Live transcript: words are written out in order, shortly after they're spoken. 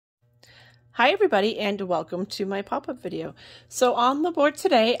Hi everybody and welcome to my pop-up video. So on the board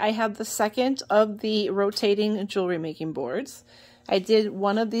today I have the second of the rotating jewelry making boards. I did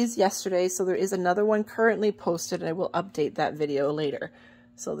one of these yesterday, so there is another one currently posted and I will update that video later.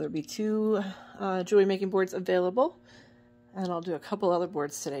 So there'll be two jewelry making boards available, and I'll do a couple other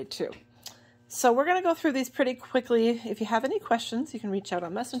boards today too. So we're going to go through these pretty quickly. If you have any questions, you can reach out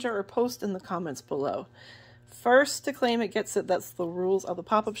on Messenger or post in the comments below. First to claim it gets it. That's the rules of the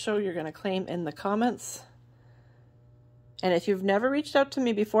pop-up show. You're going to claim in the comments. And if you've never reached out to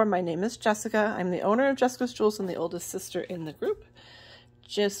me before, my name is Jessica. I'm the owner of Jessica's Jewels and the oldest sister in the group.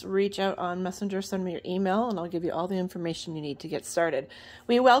 Just reach out on Messenger, send me your email, and I'll give you all the information you need to get started.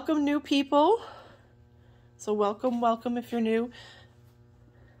 We welcome new people. So welcome if you're new.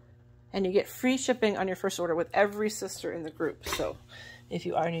 And you get free shipping on your first order with every sister in the group. So if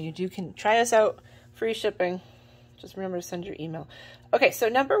you are new, you can try us out. Free shipping. Just remember to send your email. Okay, so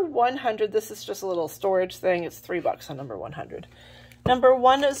number 100, this is just a little storage thing. It's $3 on number 100. Number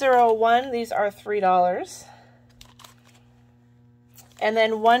 101, these are $3. And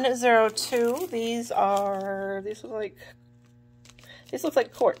then 102, these look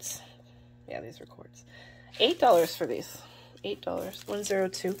like quartz. Yeah, these are quartz. $8 for these. $8.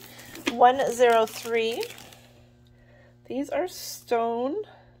 102. 103, these are stone.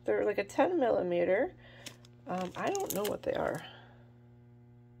 They're like a 10 millimeter. I don't know what they are.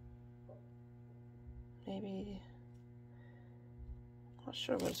 Maybe, not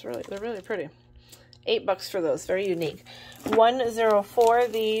sure what it's really, they're really pretty. $8 for those, very unique. 104,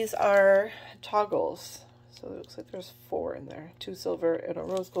 these are toggles. So it looks like there's 4 in there. 2 silver and a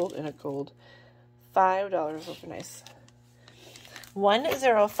rose gold and a gold. $5, those are nice.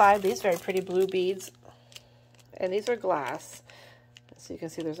 105, these very pretty blue beads. And these are glass. So you can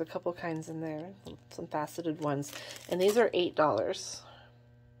see there's a couple kinds in there, some faceted ones. And these are $8.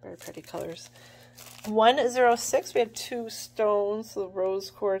 Very pretty colors. 106, we have 2 stones, the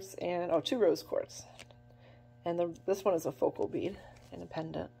rose quartz and, 2 rose quartz. And this one is a focal bead and a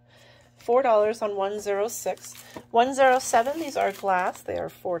pendant. $4 on 106. 107, these are glass, they are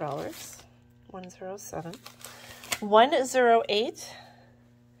 $4. 107. 108,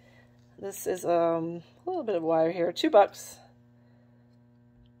 this is a little bit of wire here, $2.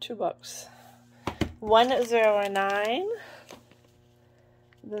 $2. 109,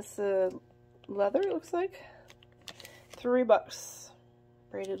 this is leather, it looks like. $3.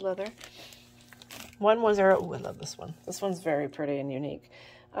 Braided leather. 110, oh, I love this one. This one's very pretty and unique.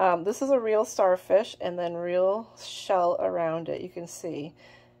 This is a real starfish and then real shell around it. You can see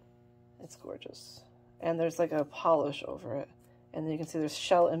it's gorgeous. And there's like a polish over it. And then you can see there's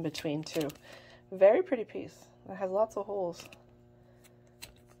shell in between too. Very pretty piece. It has lots of holes.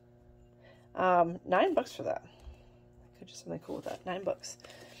 $9 for that. I could do something cool with that. $9. All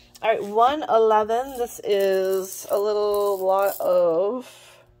right, 111. This is a little lot of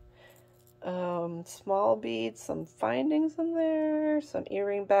small beads, some findings in there, some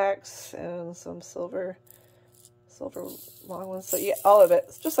earring backs, and some silver long ones. So you get all of it.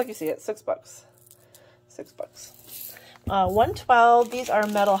 It's just like you see it. $6. $6. 112. These are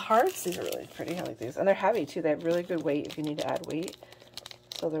metal hearts. These are really pretty. I like these, and they're heavy too. They have really good weight if you need to add weight.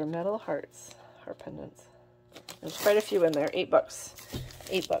 So they're metal hearts, heart pendants. There's quite a few in there. $8.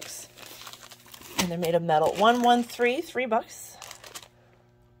 $8. And they're made of metal. 113, $3.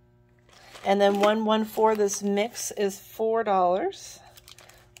 And then 114, this mix is $4.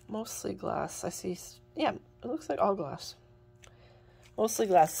 Mostly glass. I see, yeah, it looks like all glass. Mostly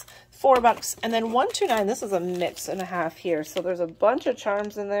glass. $4. And then 129, this is a mix and a half here. So there's a bunch of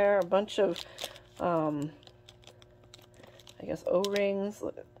charms in there, a bunch of I guess O-rings.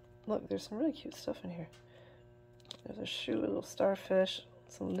 Look, there's some really cute stuff in here. There's a shoe, a little starfish,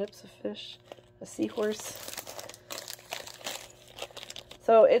 some lips of fish, a seahorse.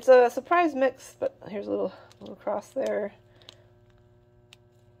 So it's a surprise mix, but here's a little cross there.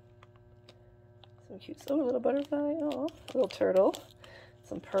 Some cute, a little butterfly, oh, a little turtle,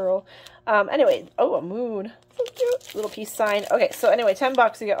 some pearl. Anyway, oh, a moon, so cute, little peace sign. Okay, so anyway,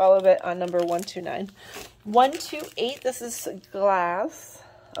 $10, you get all of it on number 129. 128, this is glass.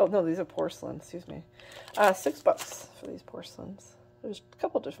 Oh, no, these are porcelain, excuse me. $6 for these porcelains. There's a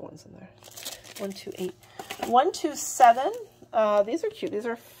couple different ones in there. 128. 127, these are cute. These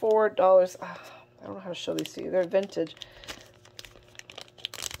are $4. I don't know how to show these to you. They're vintage.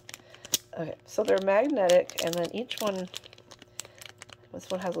 Okay, so they're magnetic, and then each one,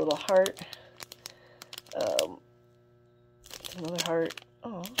 this one has a little heart. Another heart.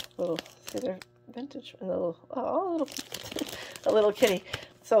 Oh, little, see, they're vintage, and a little kitty.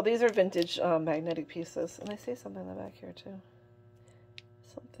 So these are vintage magnetic pieces. And I see something in the back here too.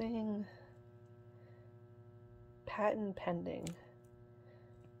 Something, patent pending.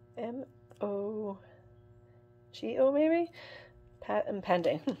 M-O-G-O maybe? Patent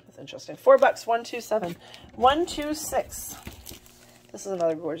pending. That's interesting. $4. 127. 126. This is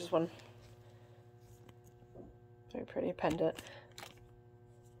another gorgeous one. Very pretty pendant.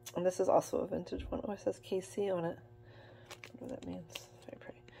 And this is also a vintage one. Oh, it says KC on it. I wonder what that means. Very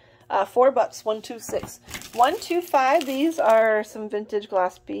pretty. $4. 126. 125. These are some vintage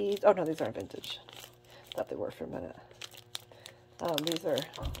glass beads. Oh no, these aren't vintage. Thought they were for a minute. These are,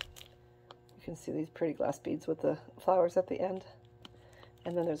 you can see these pretty glass beads with the flowers at the end.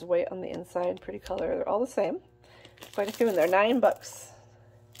 And then there's white on the inside, pretty color. They're all the same. Quite a few in there. $9. $9.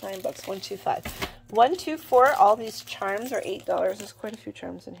 125. 124. All these charms are $8. There's quite a few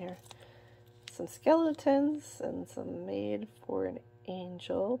charms in here. Some skeletons and some made for an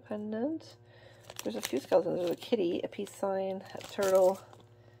angel pendant. There's a few skeletons. There's a kitty, a peace sign, a turtle,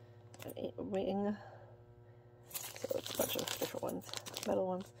 a wing. So it's a bunch of different ones, metal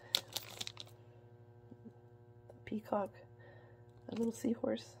ones. A peacock, a little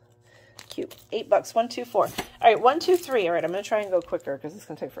seahorse. Cute. $8. 124. All right, 123. All right, I'm going to try and go quicker because it's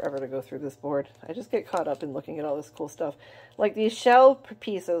going to take forever to go through this board. I just get caught up in looking at all this cool stuff. Like these shell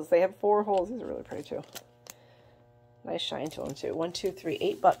pieces, they have 4 holes. These are really pretty too. Nice shine to them too. 123.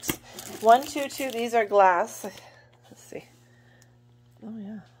 $8. 122. These are glass. Let's see. Oh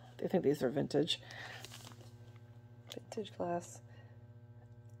yeah, I think these are vintage. Vintage glass.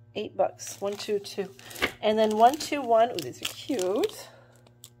 $8. 122. And then 121. Oh, these are cute.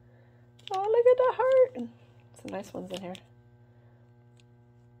 Oh, look at the heart. Some nice ones in here.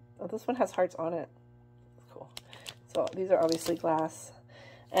 Oh, this one has hearts on it. Cool. So these are obviously glass.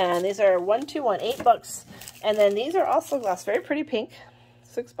 And these are 121, $8. And then these are also glass. Very pretty pink.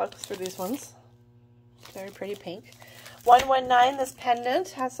 $6 for these ones. Very pretty pink. 119, this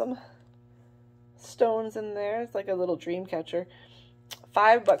pendant has some stones in there. It's like a little dream catcher.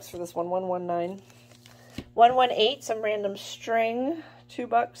 $5 for this one. 119. 118, some random string.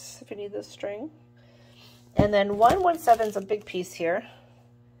 $2 if you need this string. And then 117 is a big piece here.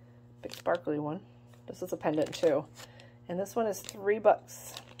 Big sparkly one. This is a pendant too. And this one is $3. $3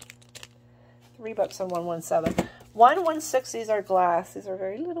 on 117. 116, these are glass. These are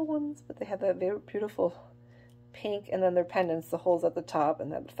very little ones, but they have that very beautiful pink, and then they're pendants, the holes at the top, and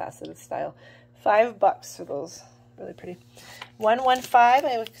that faceted style. $5 for those. Really pretty. 115, I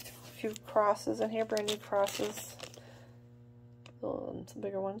have a few crosses in here, brand new crosses. Some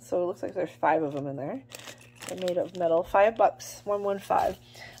bigger ones. So it looks like there's 5 of them in there. They're made of metal. $5. 115. All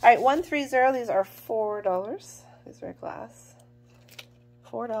right, 130. These are $4. These are glass.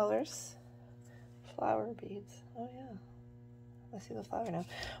 $4. Flower beads. Oh yeah, I see the flower now.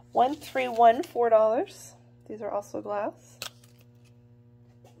 131. $4. These are also glass.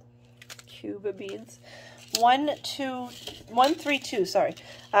 Cube beads. 132. Sorry.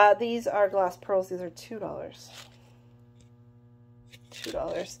 These are glass pearls. These are $2.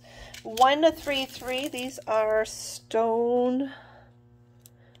 $2. 133. These are stone.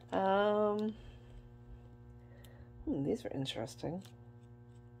 These are interesting.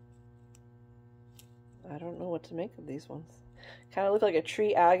 I don't know what to make of these ones. Kind of look like a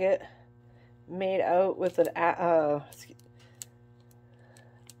tree agate made out with an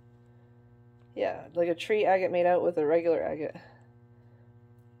yeah, like a tree agate made out with a regular agate,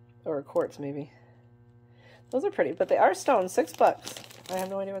 or a quartz maybe. Those are pretty, but they are stone. $6. I have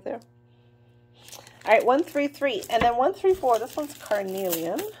no idea what they are. All right, 133. And then 134, this one's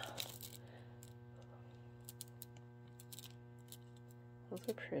carnelian. Those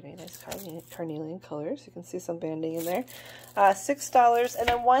are pretty. Nice carnelian colors. You can see some banding in there. $6. And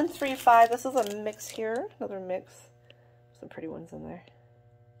then 135, this is a mix here. Another mix. Some pretty ones in there.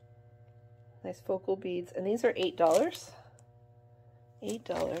 Nice focal beads. And these are $8.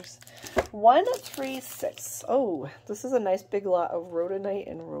 $8. 136. Oh, this is a nice big lot of rhodonite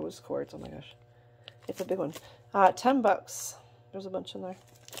and rose quartz. Oh my gosh. It's a big one. $10. There's a bunch in there.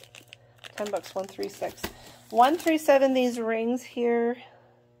 $10. 136. 137. These rings here.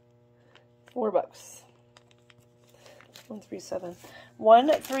 $4. 137.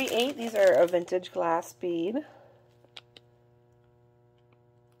 138. These are a vintage glass bead.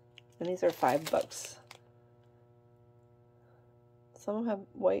 And these are $5. Some have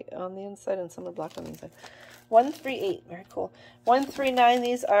white on the inside and some are black on the inside. 138. Very cool. 139.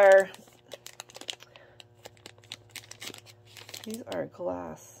 These are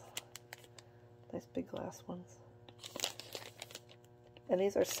glass. Nice big glass ones. And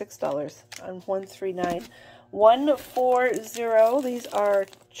these are $6 on 139. 140. These are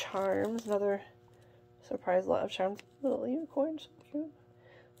charms. Another surprise lot of charms. Little unicorns. Cute.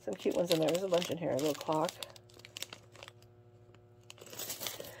 Some cute ones in there. There's a bunch in here. A little clock.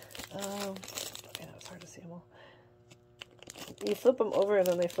 Okay, now it's hard to see them all. You flip them over and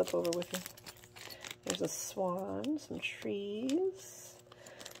then they flip over with you. There's a swan, some trees.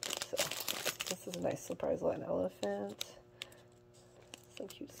 So this is a nice surprise, an elephant. Some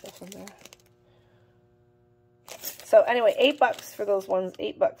cute stuff in there. So anyway, $8 for those ones,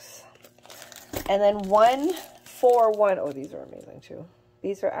 $8. And then 1 for 1. Oh, these are amazing too.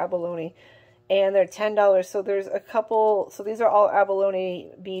 These are abalone, and they're $10. So there's a couple. So these are all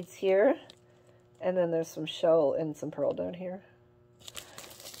abalone beads here, and then there's some shell and some pearl down here.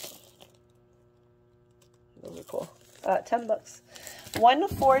 Those are cool. $10. 1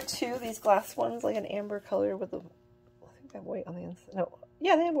 for 2. These glass ones, like an amber color with a. I think they have white on the inside. No,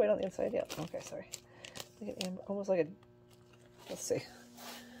 yeah, they have white on the inside. Yeah. Okay, sorry. Like an amber, almost like a. Let's see.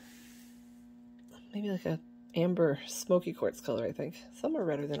 Maybe like a amber smoky quartz color, I think. Some are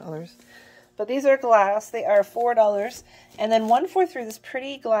redder than others. But these are glass. They are $4. And then 1 for 3. This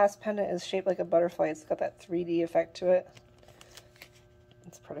pretty glass pendant is shaped like a butterfly. It's got that 3D effect to it.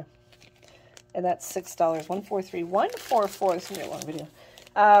 It's pretty. And that's $6. 1 for 3. 1 for 4. This is gonna be a long video.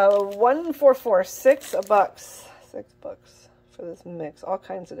 1 for 4. $6. $6 for this mix. All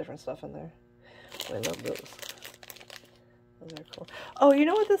kinds of different stuff in there. I love those. Those are cool. Oh, you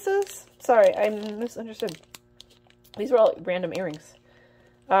know what this is? Sorry, I misunderstood. These were all random earrings.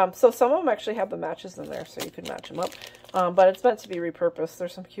 So some of them actually have the matches in there, so you could match them up. But it's meant to be repurposed.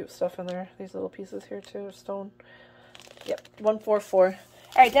 There's some cute stuff in there. These little pieces here too, stone. Yep, 1 for 4. All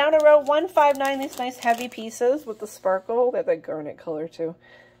right, down a row, 159. These nice heavy pieces with the sparkle. They have that garnet color too.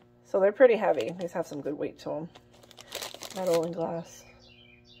 So they're pretty heavy. These have some good weight to them. Metal and glass.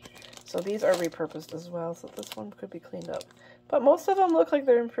 So these are repurposed as well, so this one could be cleaned up. But most of them look like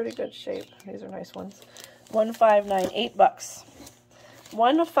they're in pretty good shape. These are nice ones. 159, $8.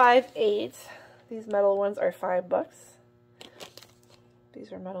 158. These metal ones are $5.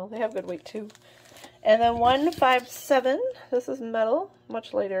 These are metal. They have good weight too. And then 157. This is metal,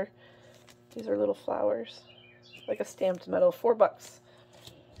 much lighter. These are little flowers, like a stamped metal. $4.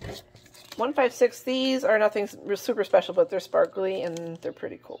 156. These are nothing super special, but they're sparkly and they're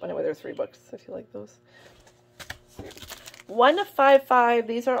pretty cool. Anyway, they're $3 if you like those. 155.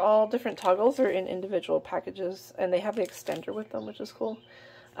 These are all different toggles. They're in individual packages, and they have the extender with them, which is cool.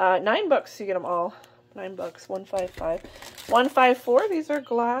 $9. You get them all. $9. 155. 154. These are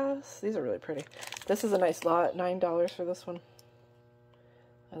glass. These are really pretty. This is a nice lot. $9 for this one.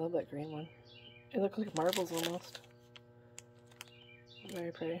 I love that green one. It looks like marbles almost.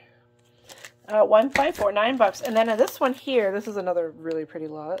 Very pretty. 154. $9. And then this one here. This is another really pretty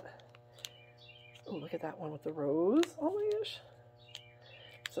lot. Oh, look at that one with the rose. Oh my gosh.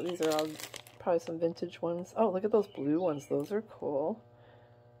 So these are all probably some vintage ones. Oh, look at those blue ones. Those are cool.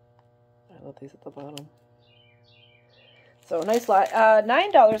 I love these at the bottom. So nice lot. $9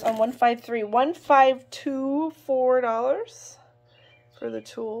 on 153. 152, $4 for the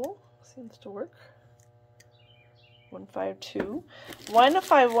tool. Seems to work. 152.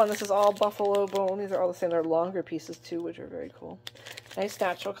 151. This is all buffalo bone. These are all the same. They're longer pieces too, which are very cool. Nice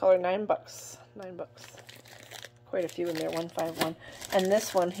natural color. $9. $9. Quite a few in there. 151. And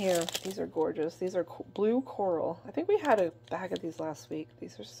this one here, these are gorgeous. These are blue coral. I think we had a bag of these last week.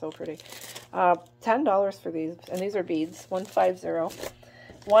 These are so pretty. $10 for these, and these are beads. 150.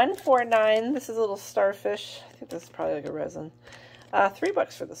 149. This is a little starfish. I think this is probably like a resin.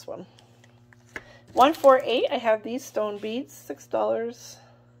 $3 for this one. 148. I have these stone beads. $6.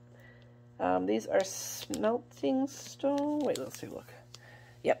 These are smelting stone. Wait, let's take a look.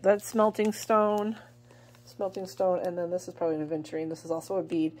 Yep, that's smelting stone. Smelting stone, and then this is probably an aventurine. This is also a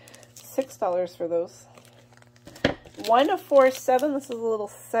bead. $6 for those. 147. This is a little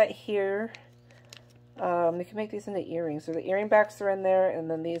set here. You can make these into earrings. So the earring backs are in there, and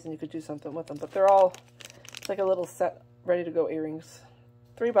then these, and you could do something with them. But they're all, it's like a little set, ready to go earrings.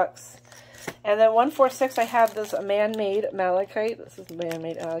 $3. And then 146, I have this man-made malachite. This is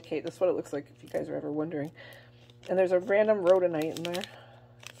man-made malachite. This is what it looks like if you guys are ever wondering. And there's a random rhodonite in there.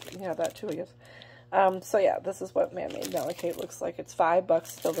 You can have that too, I guess. So yeah, this is what man-made malachite looks like. It's $5,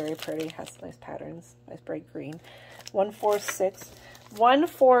 still very pretty. Has nice patterns, nice bright green. 146.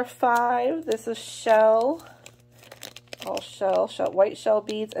 145. This is shell. All shell, white shell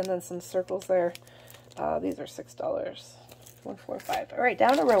beads, and then some circles there. These are $6. 145. All right,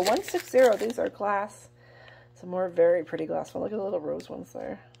 down a row. 160. These are glass. Some more very pretty glass one. Look at the little rose ones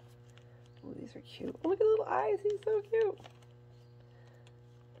there. Oh, these are cute. Oh, look at the little eyes. He's so cute.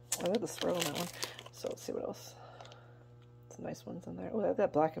 I love the swirl on that one. So let's see what else. Some nice ones in there. Oh,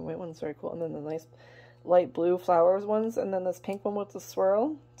 that black and white one's very cool. And then the nice light blue flowers ones. And then this pink one with the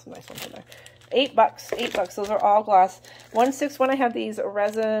swirl. Some nice ones in there. $8, $8. Those are all glass. 161, I have these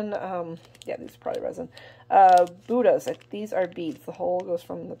resin, yeah, these are probably resin. Buddhas, these are beads. The hole goes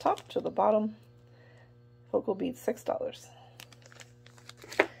from the top to the bottom. Focal beads, $6.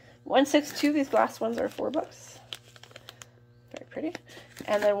 162, these glass ones are $4. Very pretty.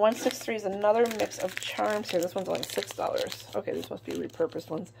 And then 163 is another mix of charms here. This one's only $6. Okay, these must be repurposed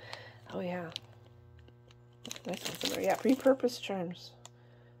ones. Oh, yeah. Nice ones in there. Yeah, repurposed charms.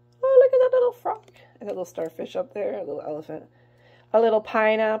 Oh, look at that little frog. And a little starfish up there. A little elephant. A little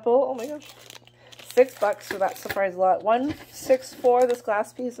pineapple. Oh, my gosh. $6 for that surprise lot. 164, this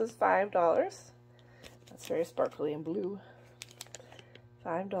glass piece is $5. That's very sparkly and blue.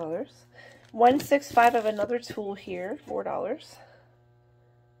 $5. 165 of another tool here, $4.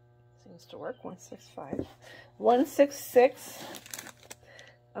 Seems to work. 165. 166.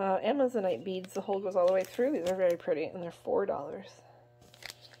 Amazonite beads. The hole goes all the way through. These are very pretty, and they're $4.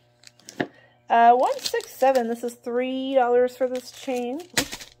 167. This is $3 for this chain.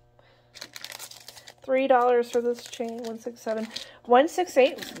 $3 for this chain. 167.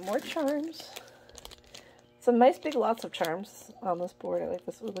 168. More charms. Some nice big lots of charms on this board. I like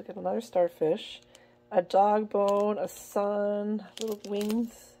this. Ooh, look at another starfish. A dog bone. A sun. Little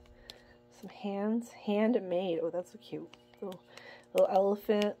wings. Some hands. Handmade. Oh, that's so cute. Little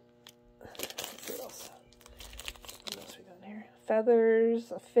elephant. Let's see what else. What else we got in here?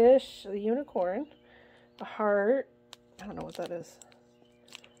 Feathers. A fish. A unicorn. A heart. I don't know what that is.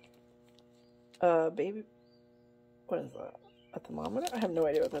 Baby. What is that? A thermometer? I have no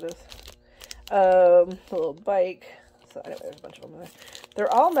idea what that is. A little bike. So anyway, there's a bunch of them in there.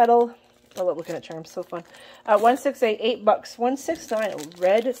 They're all metal. I love looking at charms. So fun. 168, $8. 169, a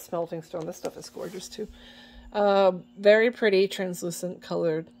red smelting stone. This stuff is gorgeous too. Very pretty, translucent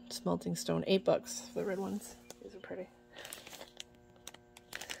colored smelting stone. $8 for the red ones. These are pretty.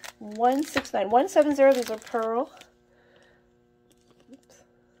 169, 170. These are pearl. Oops.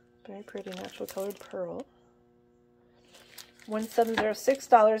 Very pretty, natural colored pearl. 170,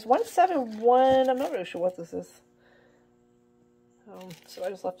 $6. 171, I'm not really sure what this is. So I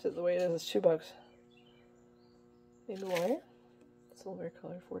just left it the way it is. It's $2. Maybe wire. Silver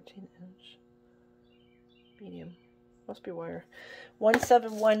color, 14-inch. Medium. Must be wire.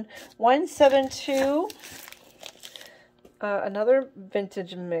 171, 172. Another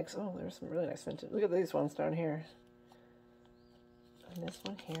vintage mix. Oh, there's some really nice vintage. Look at these ones down here. And this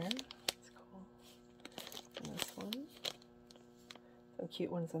one here. That's cool. And this one. Some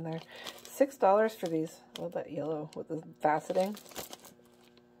cute ones in there. $6 for these. I love that yellow with the faceting.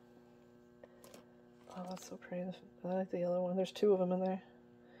 Oh, that's so pretty. I like the yellow one. There's two of them in there.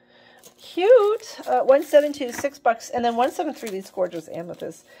 Cute. 172, $6. And then 173, these gorgeous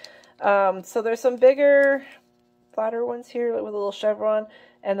amethysts. So there's some bigger, flatter ones here with a little chevron.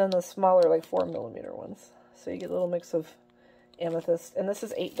 And then the smaller, like 4mm ones. So you get a little mix of amethyst. And this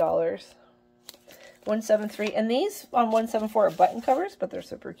is $8. 173, and these on 174 are button covers, but they're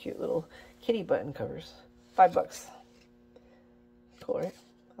super cute little kitty button covers. $5. Cool, right?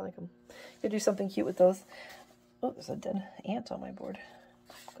 I like them. You do something cute with those. Oh, there's a dead ant on my board.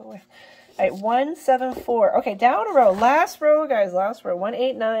 Go away. All right, 174. Okay, down a row. Last row, guys. Last row.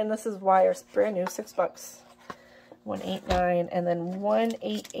 189. This is wire. Brand new. $6. 189, and then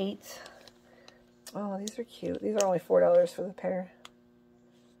 188. Oh, these are cute. These are only $4 for the pair.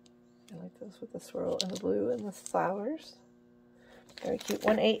 I like those with the swirl and the blue and the flowers. Very cute.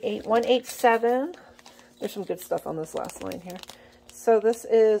 188, 187. There's some good stuff on this last line here. So this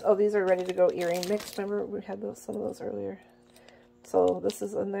is, oh, these are ready to go earring mix. Remember we had those, some of those earlier. So this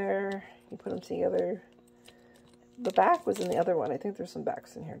is in there. You put them together. The back was in the other one. I think there's some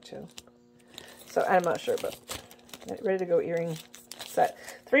backs in here too. So I'm not sure, but ready to go earring set.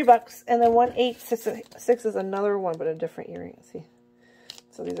 $3. And then 186 is another one, but a different earring. See?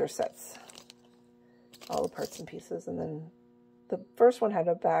 So these are sets, all the parts and pieces, and then the first one had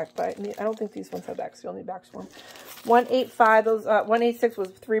a back, but I don't think these ones have backs. You only backs for them. 185. Those 186 was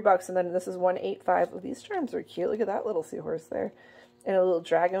 $3, and then this is 185. Oh, these charms are cute. Look at that little seahorse there, and a little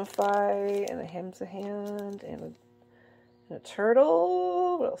dragonfly, and a hem's a hand, and a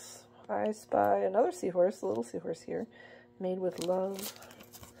turtle. What else? I spy another seahorse, a little seahorse here, made with love.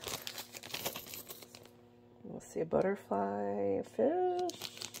 Let's see, a butterfly, a fish.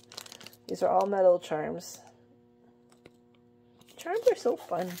 These are all metal charms. Charms are so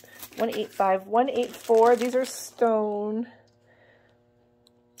fun. 185, 184. These are stone.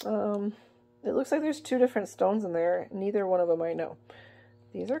 It looks like there's two different stones in there. Neither one of them I know.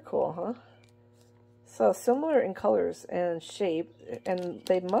 These are cool, huh? So similar in colors and shape, and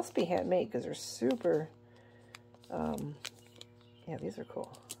they must be handmade because they're super. Yeah, these are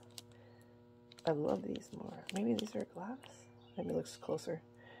cool. I love these more. Maybe these are glass? Maybe it looks closer.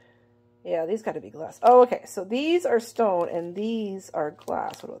 Yeah, these got to be glass. Oh, okay. So these are stone and these are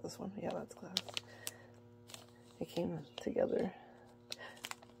glass. What about this one? Yeah, that's glass. It came together.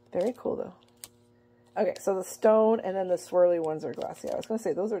 Very cool, though. Okay, so the stone and then the swirly ones are glass. Yeah, I was going to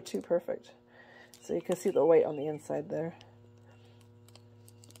say, those are too perfect. So you can see the white on the inside there.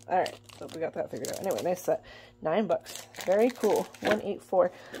 All right, so we got that figured out. Anyway, nice set. $9. Very cool.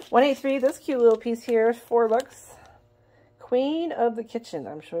 184. 183, this cute little piece here is $4. Queen of the Kitchen.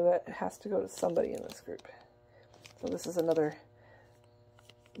 I'm sure that has to go to somebody in this group. So this is another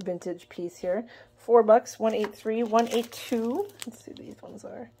vintage piece here. $4. 183. 182. Let's see what these ones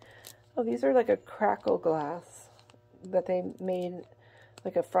are. Oh, these are like a crackle glass that they made,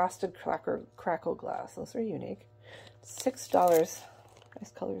 like a frosted crackle glass. Those are unique. $6.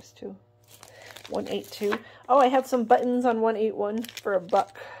 Nice colors too. 182. Oh, I have some buttons on 181 for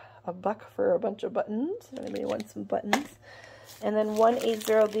 $1. $1 for a bunch of buttons. Anybody want some buttons? And then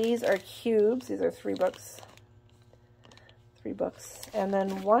 180. These are cubes. These are $3. $3. And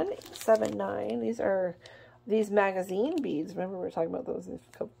then 179. These are these magazine beads. Remember we were talking about those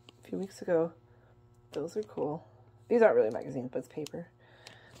a few weeks ago. Those are cool. These aren't really magazines, but it's paper.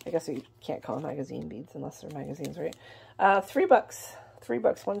 I guess you can't call them magazine beads unless they're magazines, right? $3. $3.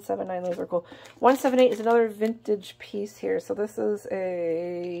 179. Those are cool. 178 is another vintage piece here. So this is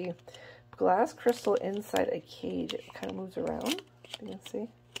a glass crystal inside a cage. It kind of moves around. You can see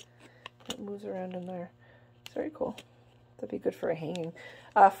it moves around in there. It's very cool. That'd be good for a hanging.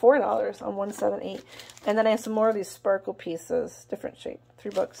 $4 on 178. And then I have some more of these sparkle pieces, different shape.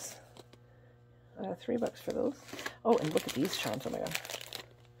 $3. $3 for those. Oh, and look at these charms. Oh my god.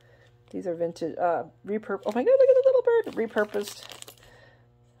 These are vintage, oh my god, look at the little bird. Repurposed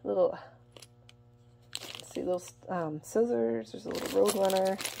little, see those scissors. There's a little road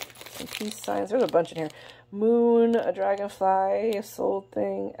runner, some peace signs. There's a bunch in here. Moon, a dragonfly, a soul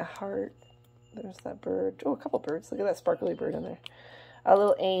thing, a heart. There's that bird. Oh, a couple birds. Look at that sparkly bird in there. A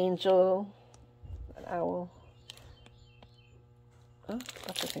little angel, an owl. Oh,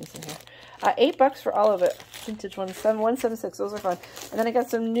 lots of things in here. $8 for all of it. Vintage 176. Those are fun. And then I got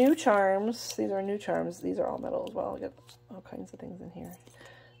some new charms. These are new charms. These are all metal as well. I got all kinds of things in here.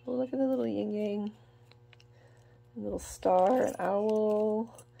 Oh, look at the little yin yang. A little star, an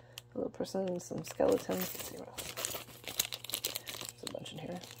owl, a little person, some skeletons. Let's see what else. There's a bunch in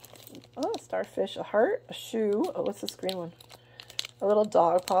here. Oh, a starfish, a heart, a shoe. Oh, what's this green one? A little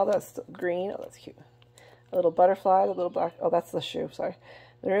dog paw. That's green. Oh, that's cute. A little butterfly, a little black. Oh, that's the shoe. Sorry.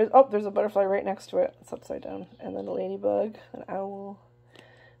 There's a butterfly right next to it. It's upside down. And then a ladybug, an owl.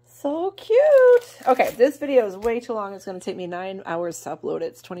 So cute. Okay, this video is way too long. It's going to take me 9 hours to upload it.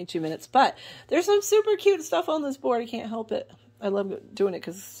 It's 22 minutes. But there's some super cute stuff on this board. I can't help it. I love doing it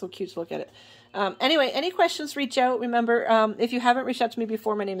because it's so cute to look at it. Anyway, any questions, reach out. Remember, if you haven't reached out to me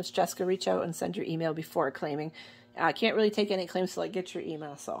before, my name is Jessica. Reach out and send your email before claiming. I can't really take any claims till I get your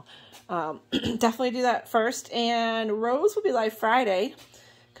email. So definitely do that first. And Rose will be live Friday,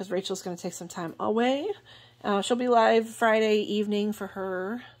 because Rachel's going to take some time away. She'll be live Friday evening for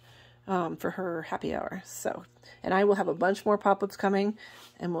her happy hour. So, and I will have a bunch more pop-ups coming,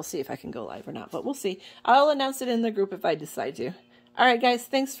 and we'll see if I can go live or not, but we'll see. I'll announce it in the group if I decide to. All right, guys,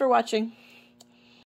 thanks for watching.